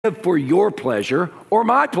for your pleasure or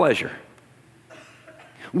my pleasure.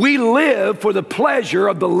 We live for the pleasure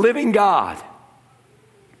of the living God.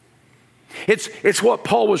 It's what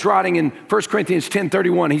Paul was writing in 1 Corinthians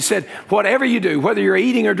 10:31. He said, whatever you do, whether you're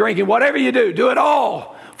eating or drinking, whatever you do it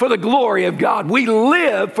all for the glory of God. We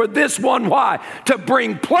live for this one why? To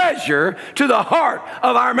bring pleasure to the heart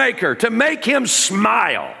of our Maker, to make Him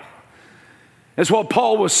smile. That's what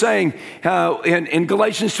Paul was saying in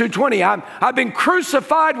Galatians 2:20. I've been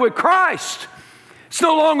crucified with Christ. It's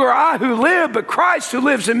no longer I who live, but Christ who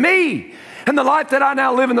lives in me. And the life that I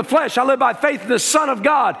now live in the flesh, I live by faith in the Son of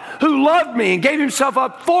God who loved me and gave Himself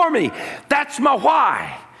up for me. That's my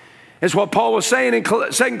why. That's what Paul was saying in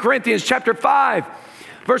 2 Corinthians chapter 5,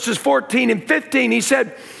 verses 14 and 15. He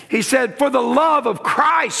said, for the love of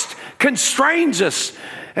Christ constrains us,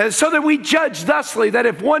 so that we judge thusly, that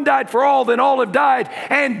if one died for all, then all have died.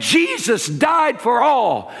 And Jesus died for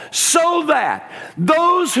all, so that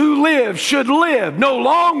those who live should live no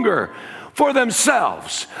longer for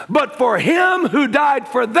themselves, but for Him who died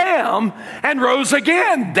for them and rose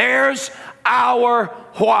again. There's our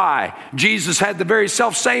why. Jesus had the very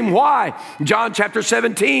self-same why. John chapter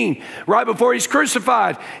 17, right before He's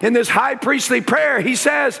crucified, in this high priestly prayer, He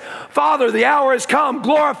says, Father, the hour has come,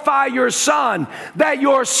 glorify your Son, that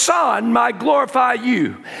your Son might glorify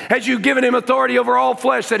you, as you've given Him authority over all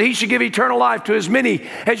flesh, that He should give eternal life to as many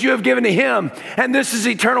as you have given to Him. And this is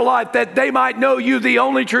eternal life, that they might know you, the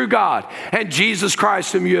only true God, and Jesus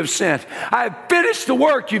Christ whom you have sent. I have finished the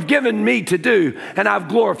work you've given me to do, and I've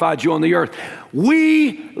glorified you on the earth.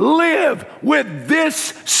 We live with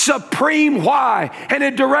this supreme why, and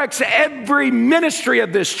it directs every ministry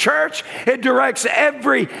of this church. It directs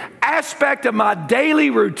every aspect of my daily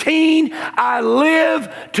routine. I live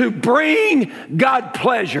to bring God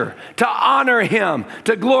pleasure, to honor Him,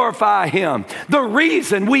 to glorify Him. The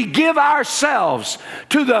reason we give ourselves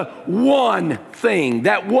to the one thing,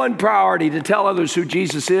 that one priority, to tell others who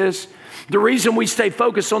Jesus is, the reason we stay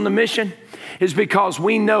focused on the mission is because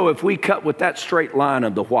we know if we cut with that straight line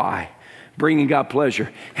of the why, bringing God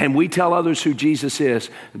pleasure, and we tell others who Jesus is,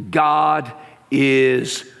 God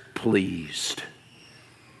is pleased.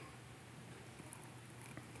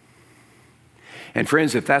 And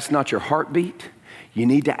friends, if that's not your heartbeat, you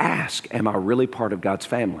need to ask, am I really part of God's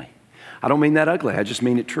family? I don't mean that ugly, I just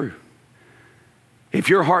mean it true. If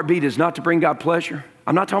your heartbeat is not to bring God pleasure,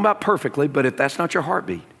 I'm not talking about perfectly, but if that's not your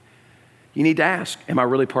heartbeat, you need to ask, am I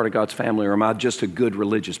really part of God's family, or am I just a good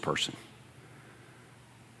religious person?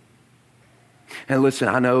 And listen,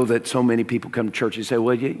 I know that so many people come to church and say,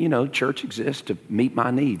 well, you know, church exists to meet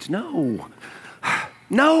my needs. No.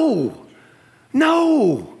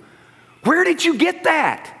 Where did you get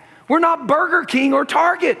that? We're not Burger King or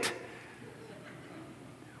Target.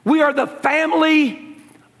 We are the family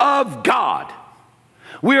of God.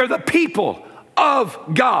 We are the people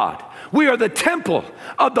of God. We are the temple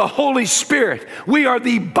of the Holy Spirit. We are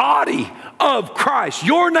the body of Christ.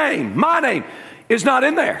 Your name, my name, is not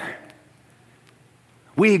in there.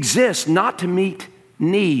 We exist not to meet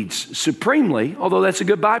needs supremely, although that's a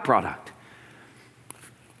good byproduct.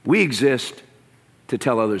 We exist to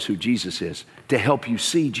tell others who Jesus is, to help you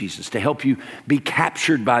see Jesus, to help you be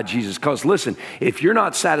captured by Jesus. Because listen, if you're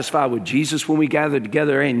not satisfied with Jesus when we gather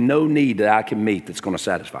together, there ain't no need that I can meet that's going to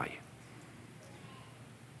satisfy you.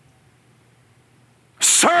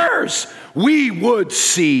 Sirs, we would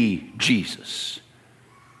see Jesus.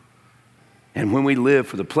 And when we live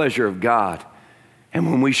for the pleasure of God, and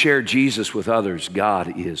when we share Jesus with others,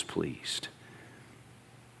 God is pleased.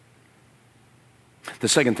 The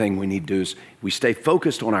second thing we need to do is we stay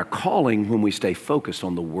focused on our calling when we stay focused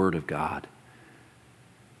on the Word of God.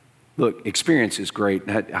 Look, experience is great.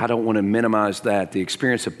 I don't want to minimize that. The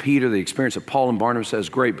experience of Peter, the experience of Paul and Barnabas is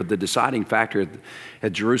great, but the deciding factor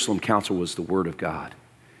at Jerusalem Council was the Word of God.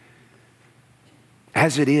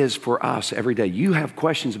 As it is for us every day. You have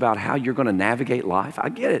questions about how you're going to navigate life. I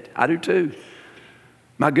get it. I do too.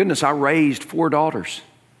 My goodness, I raised 4 daughters.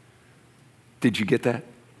 Did you get that?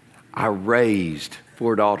 I raised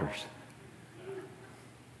 4 daughters.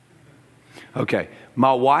 Okay,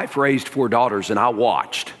 my wife raised 4 daughters and I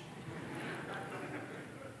watched.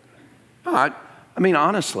 I mean,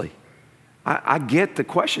 honestly, I get the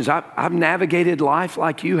questions. I've navigated life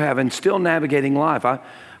like you have and still navigating life.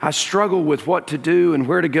 I struggle with what to do and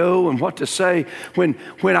where to go and what to say. When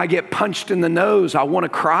I get punched in the nose, I want to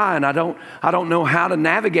cry, and I don't know how to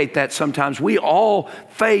navigate that sometimes. We all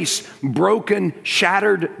face broken,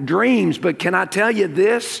 shattered dreams. But can I tell you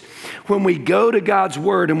this? When we go to God's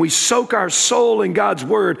Word and we soak our soul in God's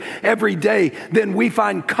Word every day, then we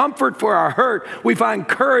find comfort for our hurt. We find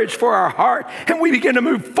courage for our heart, and we begin to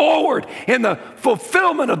move forward in the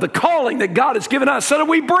fulfillment of the calling that God has given us so that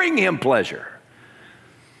we bring Him pleasure.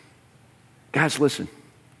 Guys, listen.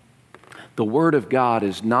 The Word of God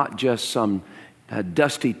is not just some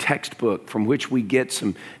dusty textbook from which we get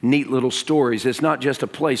some neat little stories. It's not just a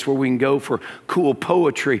place where we can go for cool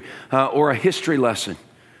poetry or a history lesson.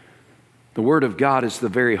 The Word of God is the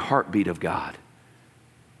very heartbeat of God,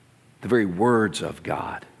 the very words of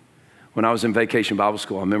God. When I was in Vacation Bible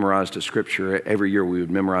School, I memorized a scripture. Every year we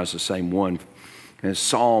would memorize the same one. And it's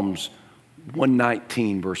Psalms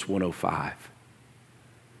 119, verse 105.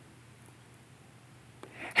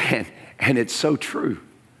 And it's so true.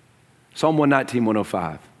 Psalm 119,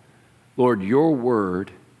 105. Lord, your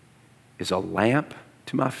word is a lamp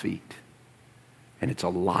to my feet, and it's a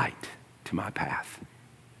light to my path.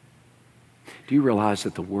 Do you realize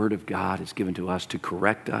that the Word of God is given to us to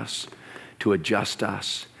correct us, to adjust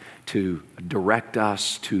us, to direct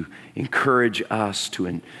us, to encourage us,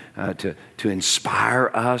 to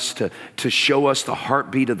inspire us, to show us the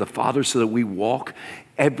heartbeat of the Father so that we walk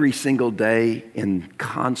every single day in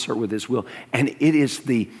concert with His will? And it is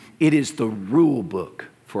the rule book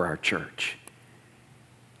for our church.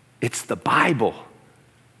 It's the Bible.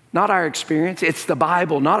 Not our experience. It's the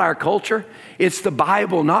Bible, not our culture. It's the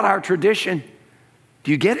Bible, not our tradition.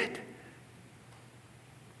 Do you get it?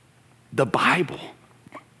 The Bible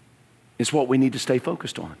is what we need to stay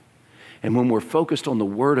focused on. And when we're focused on the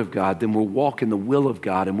Word of God, then we'll walk in the will of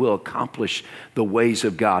God and we'll accomplish the ways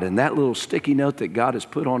of God. And that little sticky note that God has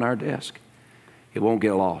put on our desk, it won't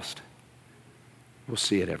get lost. We'll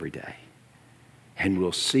see it every day. And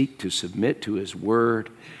we'll seek to submit to His Word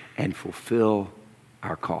and fulfill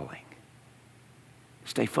our calling.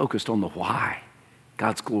 Stay focused on the why,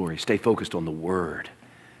 God's glory. Stay focused on the Word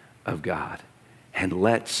of God. And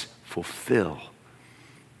let's fulfill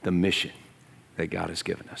the mission that God has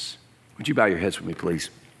given us. Would you bow your heads with me, please?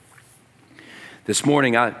 This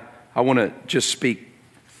morning, I want to just speak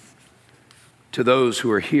to those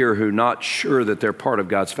who are here who are not sure that they're part of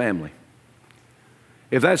God's family.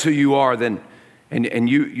 If that's who you are, then and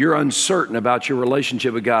you're uncertain about your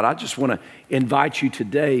relationship with God, I just want to invite you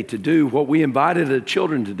today to do what we invited the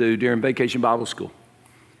children to do during Vacation Bible School.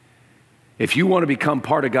 If you want to become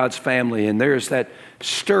part of God's family and there's that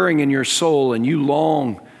stirring in your soul and you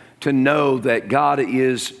long to know that God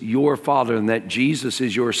is your Father and that Jesus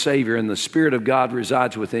is your Savior and the Spirit of God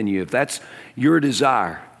resides within you, if that's your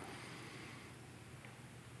desire,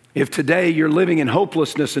 if today you're living in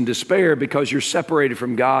hopelessness and despair because you're separated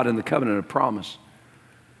from God and the covenant of promise,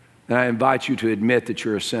 then I invite you to admit that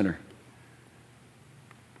you're a sinner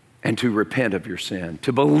and to repent of your sin,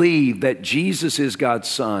 to believe that Jesus is God's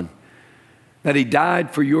Son, that He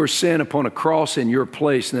died for your sin upon a cross in your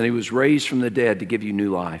place, and that He was raised from the dead to give you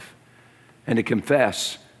new life, and to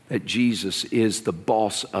confess that Jesus is the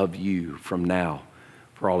boss of you from now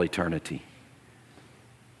for all eternity.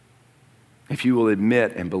 If you will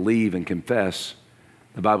admit and believe and confess,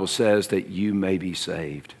 the Bible says that you may be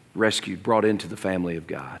saved, rescued, brought into the family of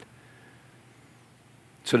God.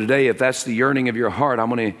 So today, if that's the yearning of your heart, I'm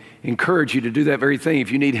going to encourage you to do that very thing.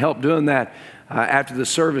 If you need help doing that, after the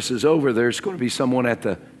service is over, there's going to be someone at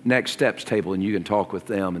the next steps table, and you can talk with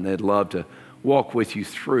them, and they'd love to walk with you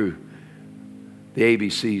through the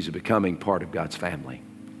ABCs of becoming part of God's family.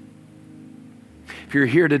 If you're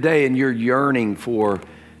here today and you're yearning for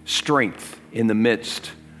strength in the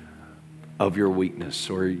midst of your weakness,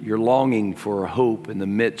 or you're longing for hope in the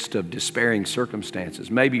midst of despairing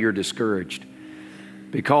circumstances, maybe you're discouraged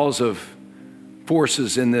because of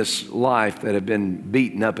forces in this life that have been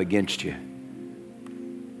beaten up against you.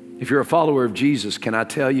 If you're a follower of Jesus, can I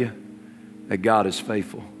tell you that God is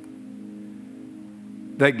faithful?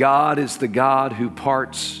 That God is the God who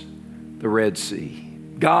parts the Red Sea.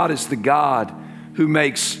 God is the God who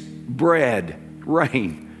makes bread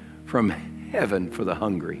rain from heaven for the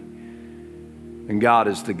hungry. And God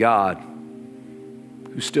is the God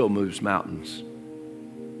who still moves mountains.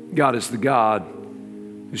 God is the God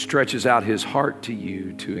who stretches out His heart to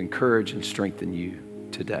you to encourage and strengthen you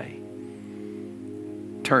today.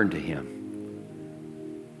 Turn to Him.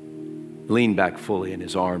 Lean back fully in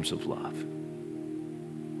His arms of love.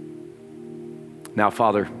 Now,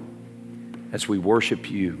 Father, as we worship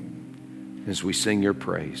You, as we sing Your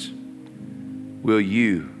praise, will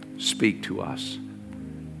You speak to us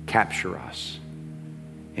capture us,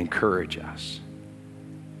 encourage us,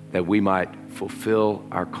 that we might fulfill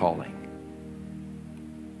our calling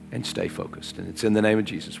and stay focused. And it's in the name of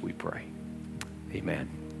Jesus we pray.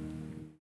 Amen.